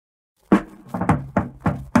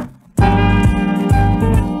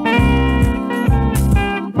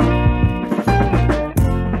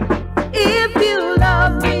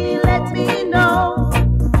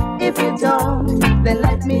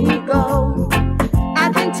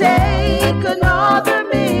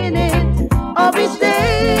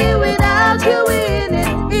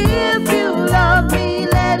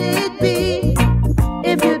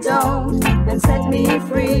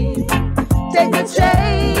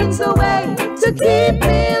keep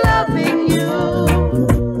me loving you.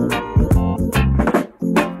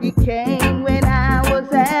 You came when I was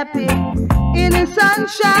happy in the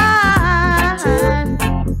sunshine.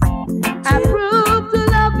 I proved to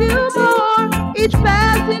love you more each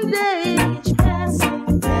passing day.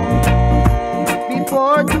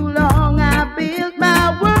 Before too long I built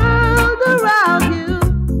my world around you,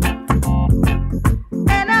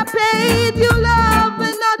 and I paid you love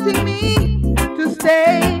and nothing me to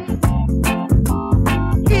stay.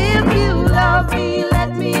 If you love me,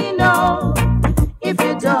 let me know. If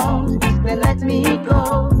you don't, then let me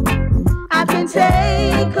go. I can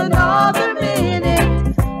take another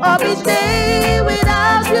minute of each day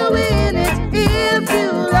without you in it. If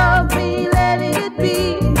you love me, let it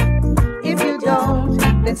be. If you don't,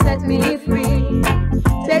 then set me free.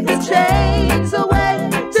 Take the chains away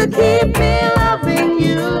to keep me loving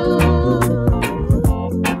you.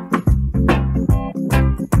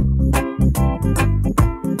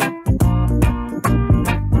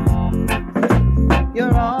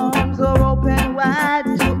 Your arms are open wide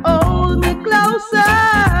to hold me closer.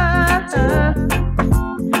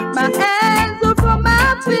 My hands are from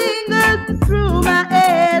my fingers through my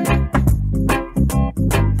head.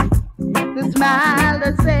 The smile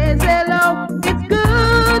that says hello, it's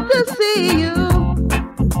good to see you.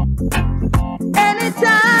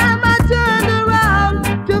 Anytime I turn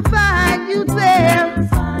around to find you there,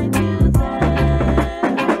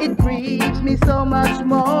 it grieves me so much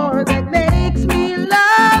more, that makes me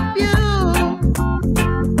love you.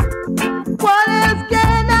 What else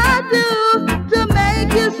can I do to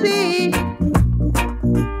make you see?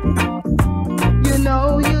 You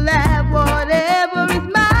know you'll have whatever is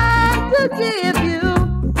mine to give you,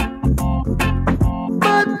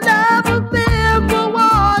 but love affair for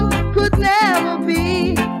one could never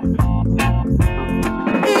be.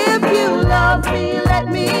 If you love me, let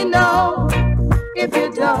me know. If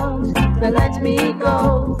you don't, then let me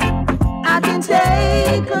go. I can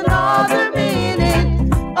take another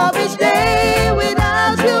minute of each day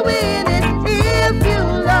without you in it. If you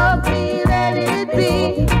love me, let it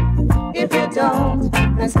be. If you don't,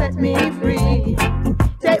 then set me free.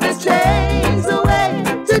 Take the chain